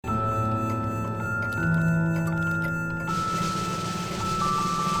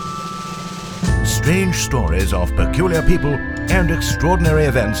strange stories of peculiar people and extraordinary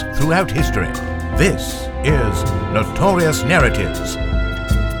events throughout history. This is Notorious Narratives.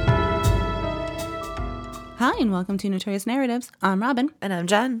 Hi, and welcome to Notorious Narratives. I'm Robin. And I'm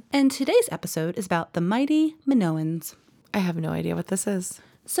Jen. And today's episode is about the mighty Minoans. I have no idea what this is.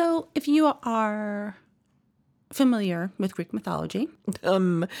 So, if you are familiar with Greek mythology...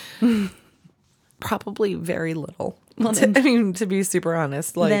 Probably very little. Well, to be super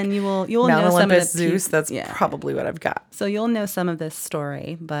honest. Then you'll Mount know Olympus, some of the... Zeus, that's probably what I've got. So you'll know some of this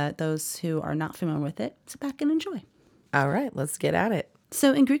story, but those who are not familiar with it, sit back and enjoy. All right, let's get at it.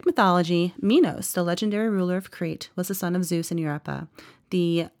 So in Greek mythology, Minos, the legendary ruler of Crete, was the son of Zeus and Europa,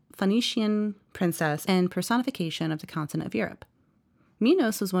 the Phoenician princess and personification of the continent of Europe.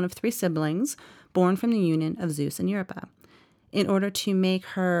 Minos was one of 3 siblings born from the union of Zeus and Europa. In order to make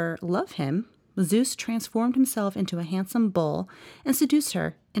her love him, Zeus transformed himself into a handsome bull and seduced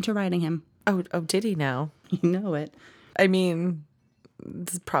her into riding him. Oh, did he now? You know it. I mean,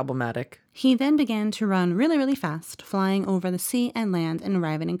 it's problematic. He then began to run really, really fast, flying over the sea and land and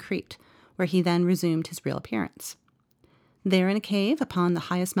arriving in Crete, where he then resumed his real appearance. There in a cave upon the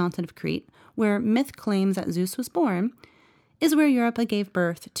highest mountain of Crete, where myth claims that Zeus was born, is where Europa gave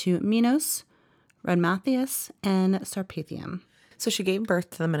birth to Minos, Rhodmathias, and Sarpedon. So she gave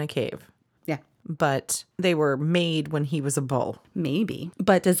birth to them in a cave. Yeah. But they were made when he was a bull. Maybe.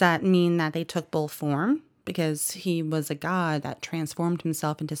 But does that mean that they took bull form? Because he was a god that transformed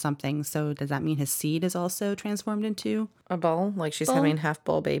himself into something. So does that mean his seed is also transformed into a bull? Like she's bull? having half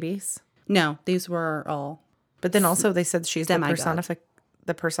bull babies? No, these were all... But then also they said she's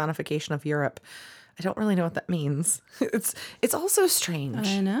the personification of Europe. I don't really know what that means. It's also strange.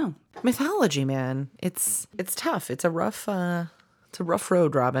 I know. Mythology, man. It's tough. It's a rough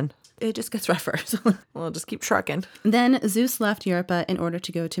road, Robin. It just gets rougher. Well, just keep trucking. Then Zeus left Europa in order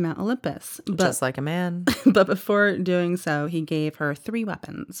to go to Mount Olympus. Just like a man. But before doing so, he gave her 3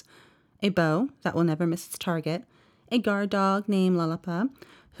 weapons. A bow that will never miss its target, a guard dog named Lallapa,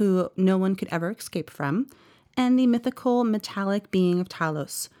 who no one could ever escape from, and the mythical metallic being of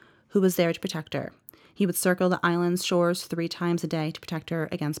Talos, who was there to protect her. He would circle the island's shores 3 times a day to protect her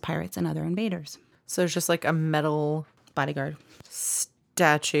against pirates and other invaders. So it's just like a metal bodyguard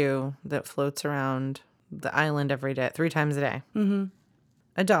statue that floats around the island every day, 3 times a day. Mm-hmm.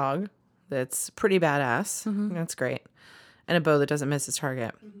 A dog that's pretty badass. Mm-hmm. That's great. And a bow that doesn't miss its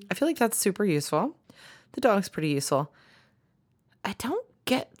target. Mm-hmm. I feel like that's super useful. The dog's pretty useful. I don't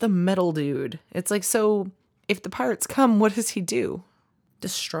get the metal dude. It's like, so if the pirates come, what does he do?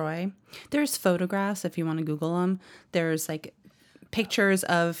 Destroy. There's photographs if you want to Google them. There's like pictures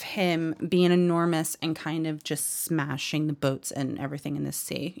of him being enormous and kind of just smashing the boats and everything in the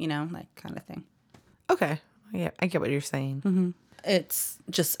sea, you know, like kind of thing. Okay. Yeah, I get what you're saying. Mm-hmm. It's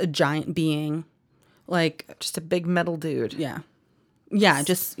just a giant being, like just a big metal dude. Yeah. Yeah,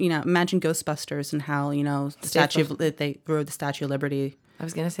 just, you know, imagine Ghostbusters and how, you know, they throw the Statue of Liberty. I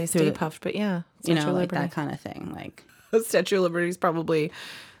was going to say Stay Puffed, but yeah. You know, like that kind of thing. Like the Statue of Liberty is probably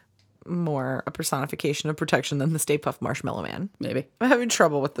more a personification of protection than the Stay Puft Marshmallow Man. Maybe. I'm having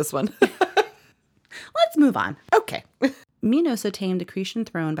trouble with this one. Let's move on. Okay. Minos attained the Cretan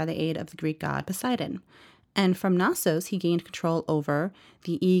throne by the aid of the Greek god Poseidon. And from Knossos, he gained control over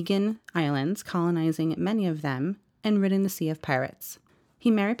the Aegean Islands, colonizing many of them and ridding the sea of pirates. He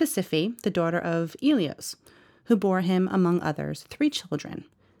married Pasiphae, the daughter of Ilios, who bore him, among others, 3 children,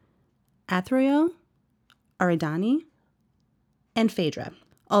 Athreo, Aridani, and Phaedra.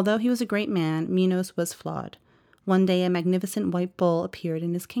 Although he was a great man, Minos was flawed. One day, a magnificent white bull appeared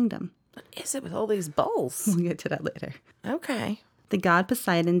in his kingdom. What is it with all these bulls? We'll get to that later. Okay. The god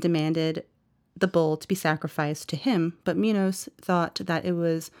Poseidon demanded the bull to be sacrificed to him, but Minos thought that it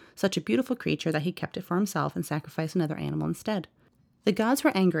was such a beautiful creature that he kept it for himself and sacrificed another animal instead. The gods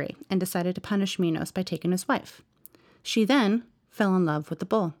were angry and decided to punish Minos by taking his wife. She then fell in love with the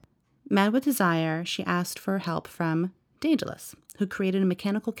bull. Mad with desire, she asked for help from Daedalus, who created a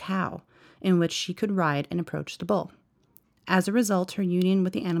mechanical cow in which she could ride and approach the bull. As a result, her union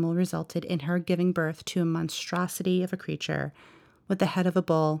with the animal resulted in her giving birth to a monstrosity of a creature with the head of a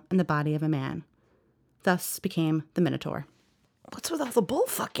bull and the body of a man. Thus became the Minotaur. What's with all the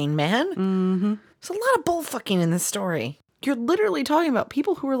bullfucking, man? Mm-hmm. There's a lot of bullfucking in this story. You're literally talking about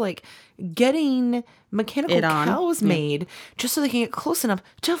people who are like getting mechanical cows made just so they can get close enough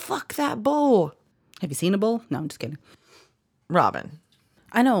to fuck that bull. Have you seen a bull? No, I'm just kidding. Robin.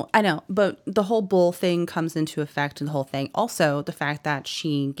 I know. But the whole bull thing comes into effect in the whole thing. Also, the fact that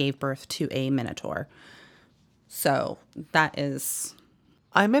she gave birth to a Minotaur. So that is...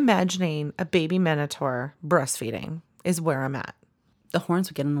 I'm imagining a baby Minotaur breastfeeding is where I'm at. The horns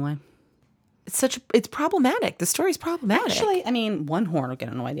would get in the way. it's problematic. The story's problematic. Actually, I mean, one horn will get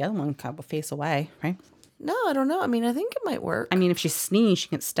in the way. The other one will face away, right? No, I don't know. I mean, I think it might work. I mean, if she sneezes, she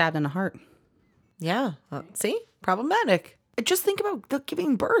gets stabbed in the heart. Yeah. See? Problematic. Just think about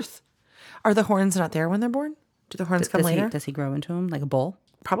giving birth. Are the horns not there when they're born? Do the horns come later? Does he grow into him like a bull?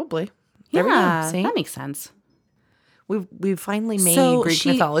 Probably. Yeah, There we go. See? that makes sense. We've finally made So Greek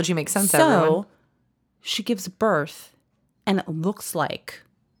mythology make sense, So everyone. she gives birth, and it looks like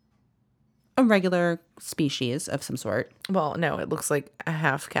a regular species of some sort. Well, no, it looks like a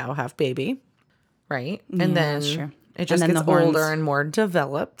half cow, half baby. Right? Yeah, And that's then true. it just And then gets the horns. older and more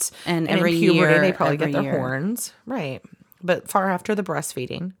developed. And in every puberty, year- they probably get every their year. horns. Right. But far after the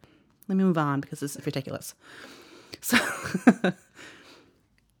breastfeeding. Let me move on because this is ridiculous. So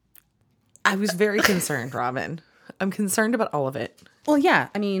I was very concerned, Robin. I'm concerned about all of it. well, yeah,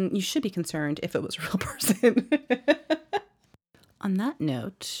 I mean, you should be concerned if it was a real person. On that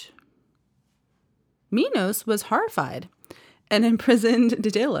note, Minos was horrified and imprisoned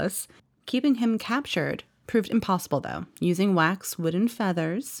Daedalus. Keeping him captured proved impossible, though. Using wax, wood, and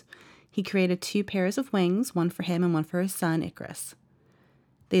feathers, he created 2 pairs of wings, one for him and one for his son, Icarus.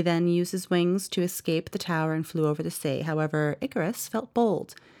 They then used his wings to escape the tower and flew over the sea. However, Icarus felt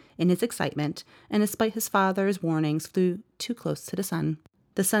bold in his excitement, and despite his father's warnings, flew too close to the sun.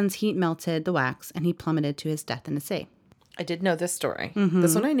 The sun's heat melted the wax, and he plummeted to his death in the sea. I did know this story.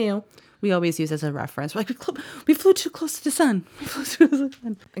 This one I knew. We always use as a reference. We're like, we flew too close to the sun. We flew too close to the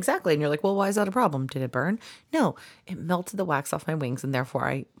sun. Exactly. And you're like, well, why is that a problem? Did it burn? No, it melted the wax off my wings, and therefore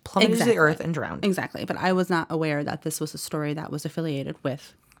I plummeted to the earth and drowned. Exactly. But I was not aware that this was a story that was affiliated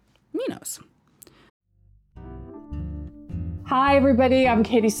with Minos. Hi, everybody. I'm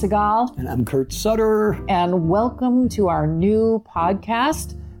Katie Segal, And I'm Kurt Sutter. and welcome to our new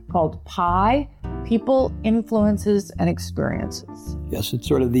podcast called Pi People, Influences, and Experiences. Yes, it's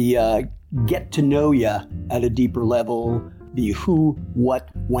sort of the get to know you at a deeper level, the who, what,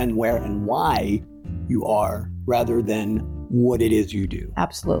 when, where, and why you are, rather than what it is you do.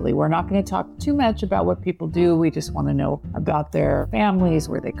 Absolutely. We're not going to talk too much about what people do. We just want to know about their families,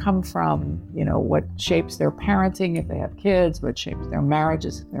 where they come from, what shapes their parenting if they have kids, what shapes their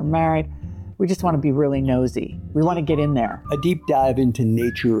marriages if they're married. We just want to be really nosy. We want to get in there. A deep dive into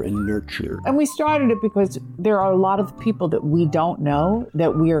nature and nurture. And we started it because there are a lot of people that we don't know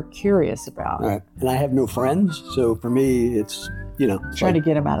that we are curious about. All right. And I have no friends, so for me, it's, Trying to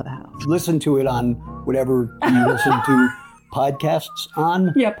get them out of the house. listen to it on whatever you listen to podcasts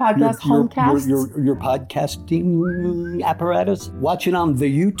on. Yeah, podcast, homecasts. Your podcasting apparatus. Watch it on the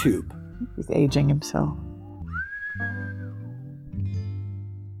YouTube. He's aging himself.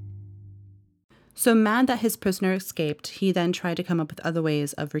 So mad that his prisoner escaped, he then tried to come up with other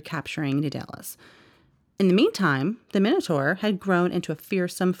ways of recapturing Daedalus. In the meantime, the Minotaur had grown into a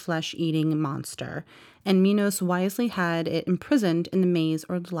fearsome flesh-eating monster, and Minos wisely had it imprisoned in the maze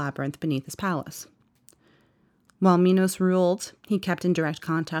or the labyrinth beneath his palace. While Minos ruled, he kept in direct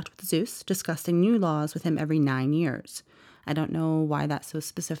contact with Zeus, discussing new laws with him every 9 years. I don't know why that's so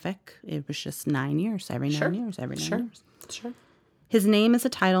specific. It was just 9 years, every 9 years, every 9 years. Sure. His name is a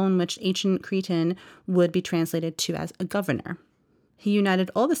title in which ancient Cretan would be translated to as a governor. He united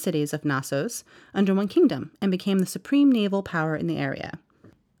all the cities of Knossos under one kingdom and became the supreme naval power in the area.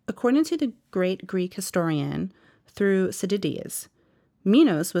 According to the great Greek historian Thucydides,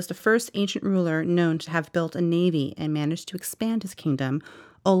 Minos was the first ancient ruler known to have built a navy and managed to expand his kingdom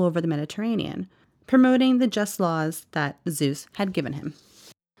all over the Mediterranean, promoting the just laws that Zeus had given him.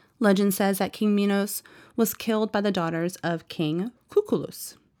 Legend says that King Minos was killed by the daughters of King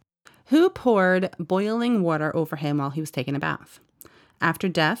Cuculus, who poured boiling water over him while he was taking a bath. After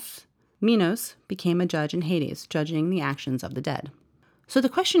death, Minos became a judge in Hades, judging the actions of the dead. So the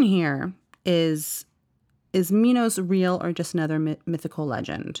question here is Minos real or just another mythical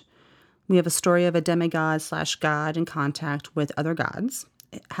legend? We have a story of a demigod/god in contact with other gods.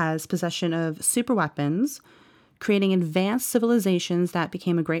 It has possession of super weapons, creating advanced civilizations that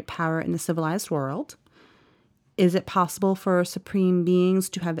became a great power in the civilized world. Is it possible for supreme beings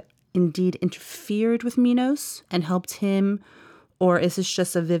to have indeed interfered with Minos and helped him, or is this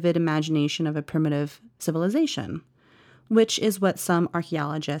just a vivid imagination of a primitive civilization? Which is what some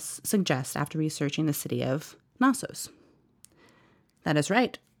archaeologists suggest after researching the city of Knossos. That is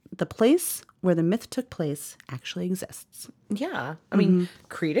right. The place where the myth took place actually exists. Yeah. I mean,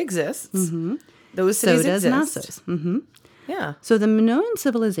 Crete exists. Those cities So does exist. Knossos. Yeah. So the Minoan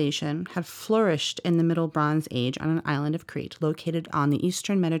civilization had flourished in the Middle Bronze Age on an island of Crete, located on the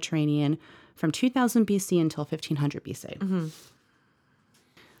eastern Mediterranean from 2000 BC until 1500 BC.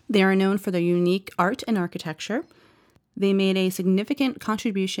 They are known for their unique art and architecture. They made a significant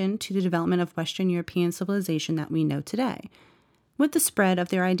contribution to the development of Western European civilization that we know today, with the spread of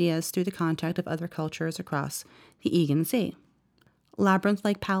their ideas through the contact of other cultures across the Aegean Sea.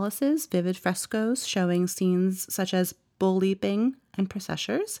 Labyrinth-like palaces, vivid frescoes showing scenes such as bull leaping and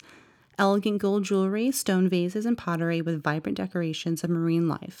processions, elegant gold jewelry, stone vases, and pottery with vibrant decorations of marine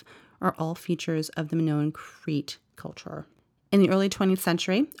life are all features of the Minoan Crete culture. In the early 20th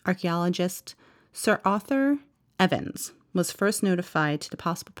century, archaeologist Sir Arthur Evans was first notified to the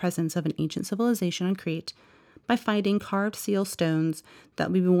possible presence of an ancient civilization on Crete by finding carved seal stones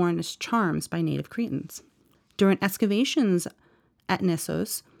that would be worn as charms by native Cretans. During excavations at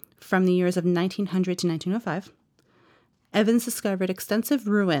Nessos from the years of 1900 to 1905, Evans discovered extensive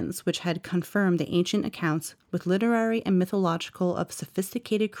ruins which had confirmed the ancient accounts with literary and mythological of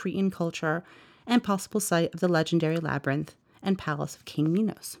sophisticated Cretan culture and possible site of the legendary labyrinth and palace of King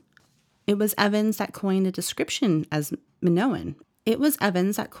Minos. It was Evans that coined the description as Minoan. in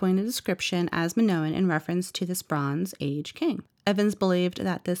reference to this Bronze Age king. Evans believed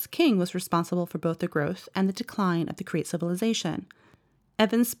that this king was responsible for both the growth and the decline of the Crete civilization.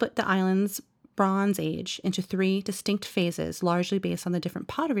 Evans split the island's Bronze Age into 3 distinct phases, largely based on the different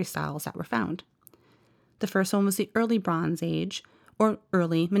pottery styles that were found. The first one was the Early Bronze Age, or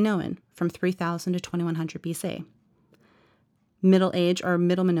Early Minoan, from 3000 to 2100 BC. Middle Age, or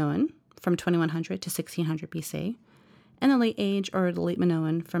Middle Minoan, from 2100 to 1600 BC. And the Late Age, or the Late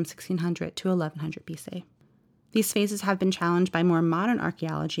Minoan, from 1600 to 1100 BC. These phases have been challenged by more modern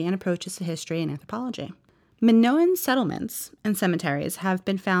archaeology and approaches to history and anthropology. Minoan settlements and cemeteries have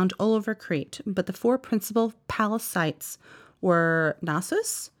been found all over Crete, but the 4 principal palace sites were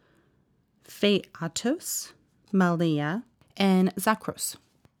Knossos, Phaeatos, Malea, and Zakros.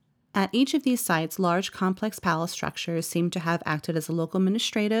 At each of these sites, large complex palace structures seem to have acted as local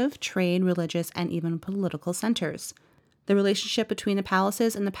administrative, trade, religious, and even political centers. The relationship between the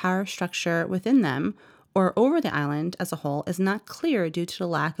palaces and the power structure within them, or over the island as a whole, is not clear due to the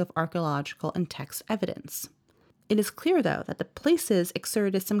lack of archaeological and text evidence. It is clear, though, that the places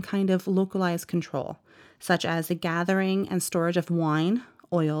exerted some kind of localized control, such as the gathering and storage of wine,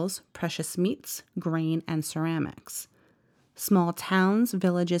 oils, precious meats, grain, and ceramics. Small towns,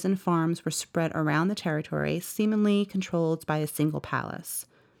 villages, and farms were spread around the territory, seemingly controlled by a single palace.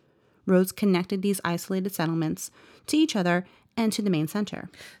 Roads connected these isolated settlements to each other and to the main center.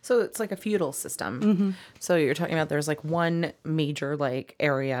 So it's like a feudal system. So you're talking about there's like one major like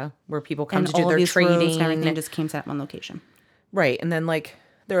area where people come to do their trading. Roads and everything just came to that one location. Right. And then like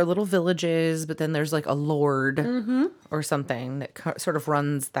there are little villages, but then there's like a lord or something that sort of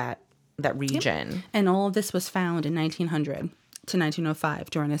runs that region. Yep. And all of this was found in 1900 to 1905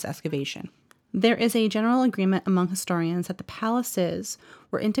 during this excavation. There is a general agreement among historians that the palaces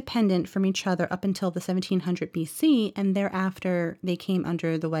were independent from each other up until the 1700 BC, and thereafter they came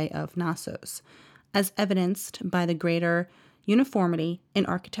under the sway of Knossos, as evidenced by the greater uniformity in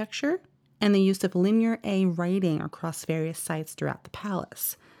architecture and the use of linear A writing across various sites throughout the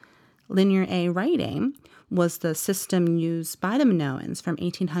palace. Linear A writing was the system used by the Minoans from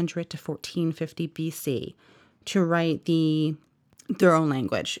 1800 to 1450 BC to write their own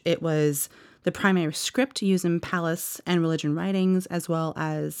language. It was the primary script used in palace and religion writings, as well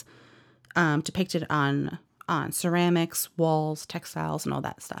as depicted on ceramics, walls, textiles, and all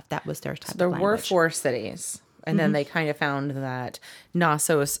that stuff. That was their type of language. There were 4 cities, and then they kind of found that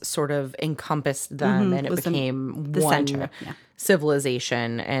Knossos sort of encompassed them, and it became the one center,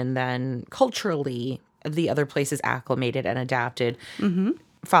 civilization. And then culturally, the other places acclimated and adapted,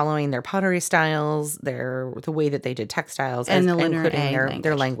 following their pottery styles, the way that they did textiles, and including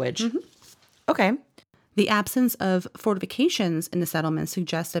their language. Okay. The absence of fortifications in the settlements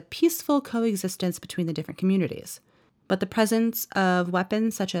suggests a peaceful coexistence between the different communities. But the presence of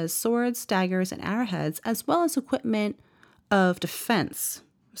weapons such as swords, daggers, and arrowheads, as well as equipment of defense,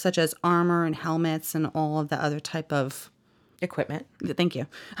 such as armor and helmets and all of the other type of equipment. Thank you.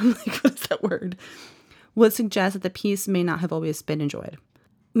 I'm like, what is that word? Would suggest that the peace may not have always been enjoyed.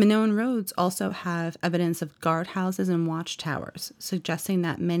 Minoan roads also have evidence of guardhouses and watchtowers, suggesting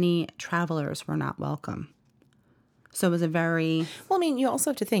that many travelers were not welcome. So it was a very... Well, I mean, you also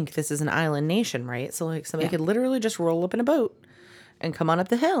have to think this is an island nation, right? So like somebody could literally just roll up in a boat and come on up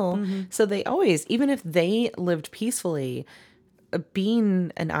the hill. So they always, even if they lived peacefully,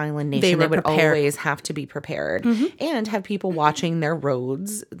 being an island nation, were they would prepared. always have to be prepared and have people watching their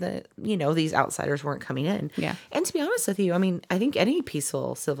roads that, these outsiders weren't coming in. Yeah. And to be honest with you, I mean, I think any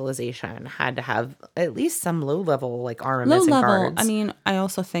peaceful civilization had to have at least some low level like armaments Low and level. guards. I mean, I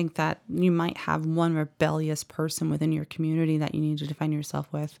also think that you might have one rebellious person within your community that you need to defend yourself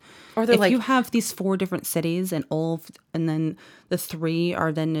with. Or they're if like- you have these 4 different cities and and then the 3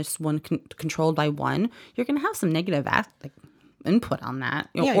 are then just one controlled by one, you're going to have some negative input on that.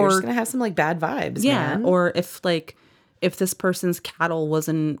 yeah, you're just going to have some like bad vibes, yeah, man. or if this person's cattle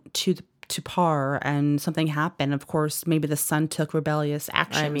wasn't to par and something happened, of course, maybe the son took rebellious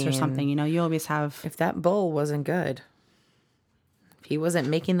actions or something. You always have. If that bull wasn't good, if he wasn't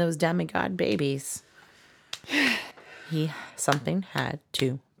making those demigod babies, something had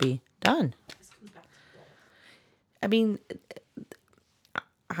to be done. I mean,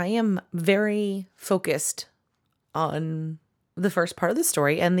 I am very focused on the first part of the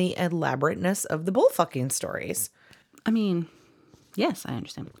story and the elaborateness of the bullfucking stories. I mean, yes, I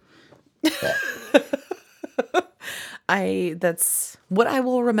understand. That's what I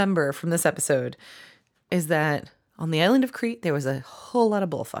will remember from this episode, is that on the island of Crete, there was a whole lot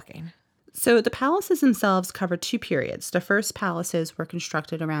of bullfucking. So the palaces themselves cover 2 periods. The first palaces were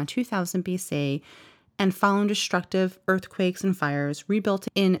constructed around 2000 BC and following destructive earthquakes and fires, rebuilt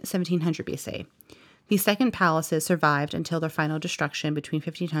in 1700 BC. The second palaces survived until their final destruction between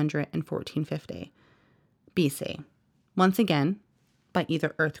 1500 and 1450 BC. Once again, by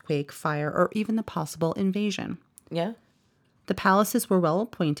either earthquake, fire, or even the possible invasion. Yeah. The palaces were well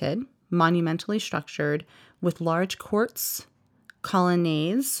appointed, monumentally structured, with large courts,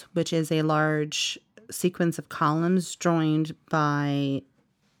 colonnades, which is a large sequence of columns joined by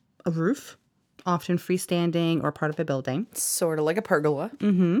a roof, often freestanding or part of a building. Sort of like a pergola.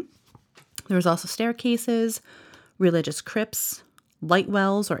 There was also staircases, religious crypts, light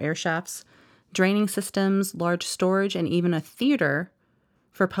wells or air shafts, draining systems, large storage, and even a theater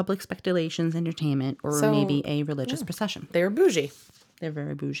for public speculations, entertainment, or maybe a religious procession. They were bougie. They're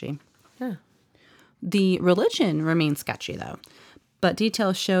very bougie. Yeah. The religion remains sketchy, though, but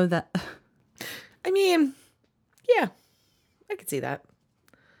details show that... I mean, yeah, I could see that.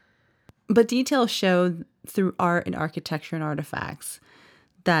 But details show through art and architecture and artifacts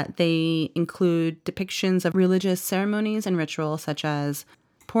that they include depictions of religious ceremonies and rituals such as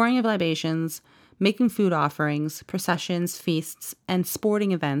pouring of libations, making food offerings, processions, feasts, and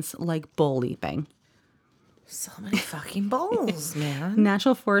sporting events like bull leaping. So many fucking bulls, man.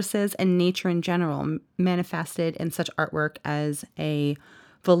 Natural forces and nature in general manifested in such artwork as a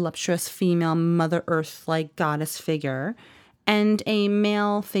voluptuous female Mother Earth-like goddess figure and a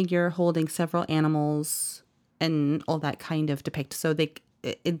male figure holding several animals and all that kind of depict. So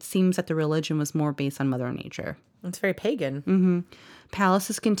it seems that the religion was more based on Mother Nature. It's very pagan.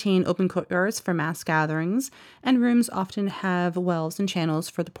 Palaces contain open courtyards for mass gatherings, and rooms often have wells and channels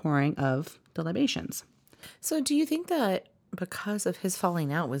for the pouring of the libations. So do you think that because of his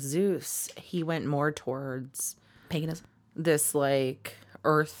falling out with Zeus, he went more towards Paganism. this like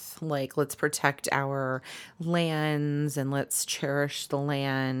earth, like let's protect our lands and let's cherish the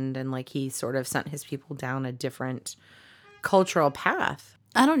land, and like he sort of sent his people down a different cultural path?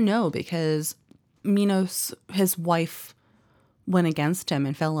 I don't know, because Minos, his wife, went against him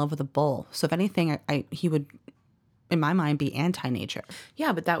and fell in love with a bull. So if anything, he would, in my mind, be anti-nature.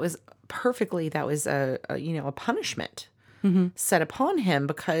 Yeah, but that was a punishment set upon him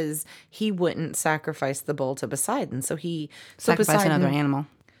because he wouldn't sacrifice the bull to Poseidon. So Sacrifice another animal.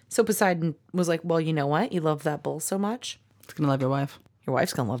 So Poseidon was like, well, you know what? You love that bull so much. It's going to love your wife. Your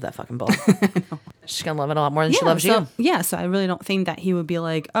wife's going to love that fucking bull. She's going to love it a lot more than she loves so, you. Yeah, so I really don't think that he would be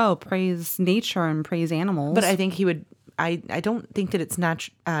like, oh, praise nature and praise animals. But I think he would, I don't think that it's not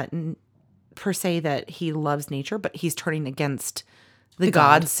per se that he loves nature, but he's turning against the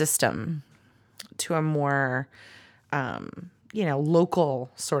god system to a more,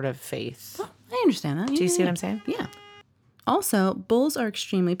 local sort of faith. I understand that. Do you see what I'm saying? Yeah. Also, bulls are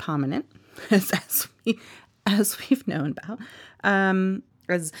extremely prominent, as we've known about.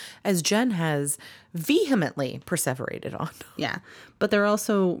 As Jen has vehemently perseverated on. Yeah, but they're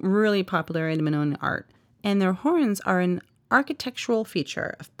also really popular in Minoan art, and their horns are an architectural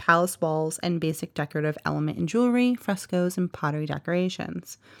feature of palace walls and basic decorative element in jewelry, frescoes, and pottery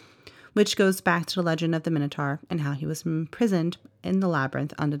decorations, which goes back to the legend of the Minotaur and how he was imprisoned in the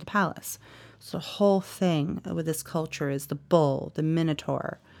labyrinth under the palace. So the whole thing with this culture is the bull, the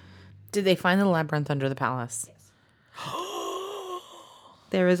Minotaur. Did they find the labyrinth under the palace?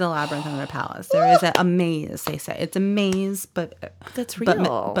 There is a labyrinth under the palace. There is a maze, they say. It's a maze, but That's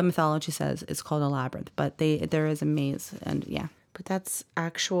real. But mythology says it's called a labyrinth. But there is a maze, and yeah. But that's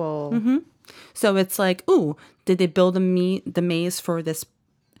actual. So it's like, ooh, did they build the maze for this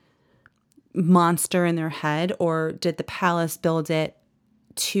monster in their head, or did the palace build it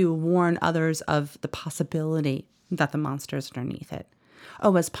to warn others of the possibility that the monster is underneath it?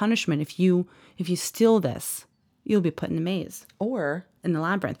 Oh, as punishment, if you steal this, you'll be put in the maze Or in the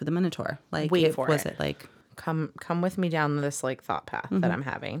labyrinth with the Minotaur. Like, Wait for was it. it like, come with me down this like thought path that I'm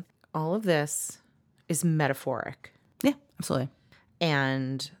having. All of this is metaphoric. yeah, absolutely.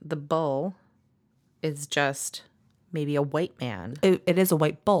 And the bull is just maybe a white man, It is a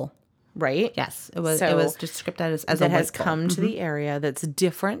white bull. right? Yes, it was. So it was described as a that white has bull. come to the area that's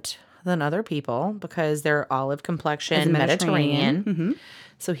different than other people because they're olive complexion, It's Mediterranean. Mediterranean.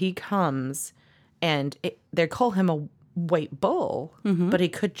 So he comes, and they call him a white bull, but he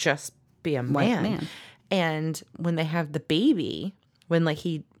could just be a man. And when they have the baby, when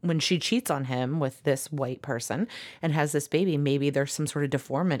she cheats on him with this white person and has this baby, maybe there's some sort of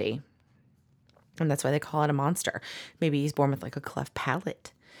deformity. And that's why they call it a monster. Maybe he's born with like a cleft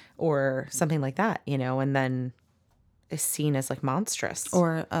palate or something like that, and then is seen as like monstrous.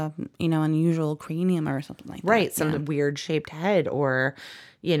 Or unusual cranium or something like that. Right. Some weird shaped head or,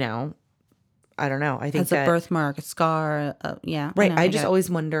 I don't know. I think Has a birthmark, a scar. Yeah. Right. I get just it. always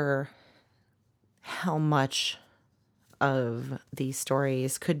wonder how much of these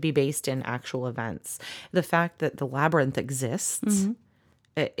stories could be based in actual events. The fact that the labyrinth exists,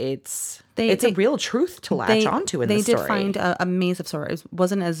 it's a real truth to latch onto in the story. They did find a maze of sorts. It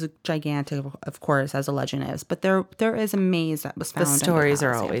wasn't as gigantic, of course, as a legend is, but there is a maze that was found. The in stories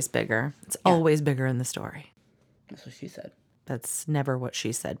are palace, always bigger. It's always bigger in the story. That's what she said. That's never what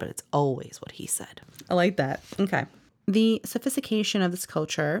she said, but it's always what he said. I like that. Okay. The sophistication of this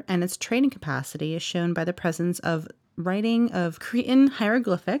culture and its trading capacity is shown by the presence of writing of Cretan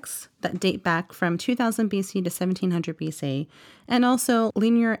hieroglyphics that date back from 2000 BC to 1700 BC, and also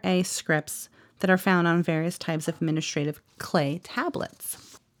Linear A scripts that are found on various types of administrative clay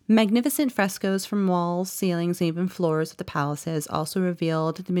tablets. Magnificent frescoes from walls, ceilings, and even floors of the palaces also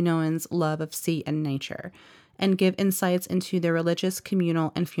revealed the Minoans' love of sea and nature, and give insights into their religious,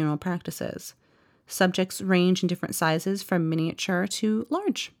 communal, and funeral practices. Subjects range in different sizes from miniature to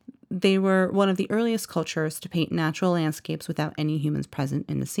large. They were one of the earliest cultures to paint natural landscapes without any humans present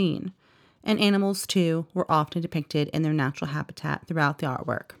in the scene. And animals, too, were often depicted in their natural habitat throughout the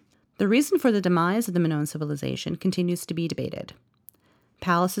artwork. The reason for the demise of the Minoan civilization continues to be debated.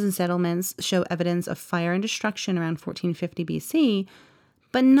 Palaces and settlements show evidence of fire and destruction around 1450 BC,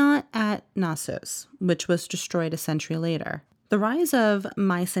 but not at Knossos, which was destroyed a century later. The rise of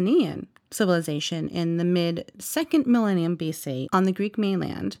Mycenaean civilization in the mid-2nd millennium BC on the Greek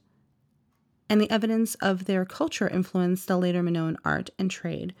mainland, and the evidence of their culture influenced the later Minoan art and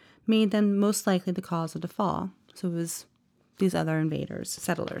trade, made them most likely the cause of the fall. So it was these other invaders,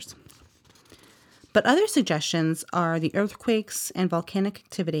 settlers. But other suggestions are the earthquakes and volcanic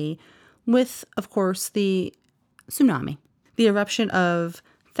activity with, of course, the tsunami. The eruption of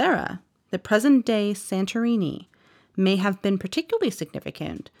Thera, the present-day Santorini, may have been particularly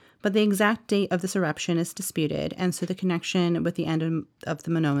significant, but the exact date of this eruption is disputed, and so the connection with the end of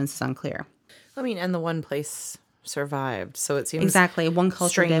the Minoans is unclear. I mean, and the one place survived, so it seems Exactly. One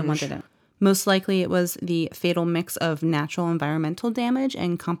culture did, one strange. didn't. Most likely it was the fatal mix of natural environmental damage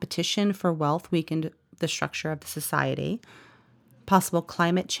and competition for wealth weakened the structure of the society. Possible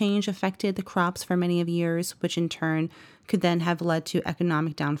climate change affected the crops for many of years, which in turn could then have led to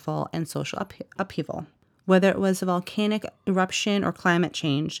economic downfall and social upheaval. Whether it was a volcanic eruption or climate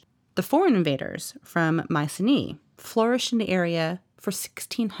change, the foreign invaders from Mycenae flourished in the area for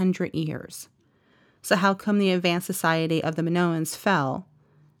 1,600 years. So how come the advanced society of the Minoans fell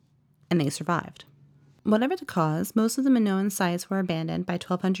and they survived? Whatever the cause, most of the Minoan sites were abandoned by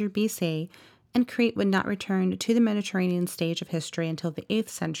 1200 BC, and Crete would not return to the Mediterranean stage of history until the 8th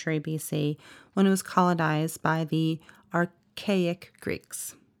century BC, when it was colonized by the archaic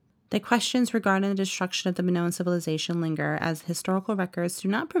Greeks. The questions regarding the destruction of the Minoan civilization linger, as historical records do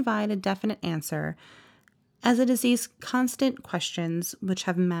not provide a definite answer, as it is these constant questions which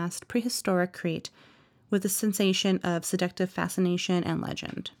have masked prehistoric Crete with a sensation of seductive fascination and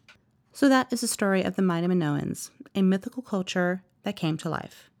legend. So that is the story of the mighty Minoans, a mythical culture that came to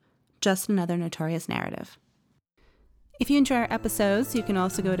life. Just another notorious narrative. If you enjoy our episodes, you can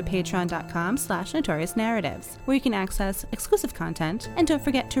also go to patreon.com/notoriousnarratives, where you can access exclusive content, and don't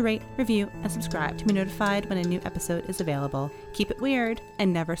forget to rate, review, and subscribe to be notified when a new episode is available. Keep it weird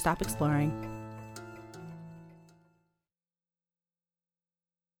and never stop exploring.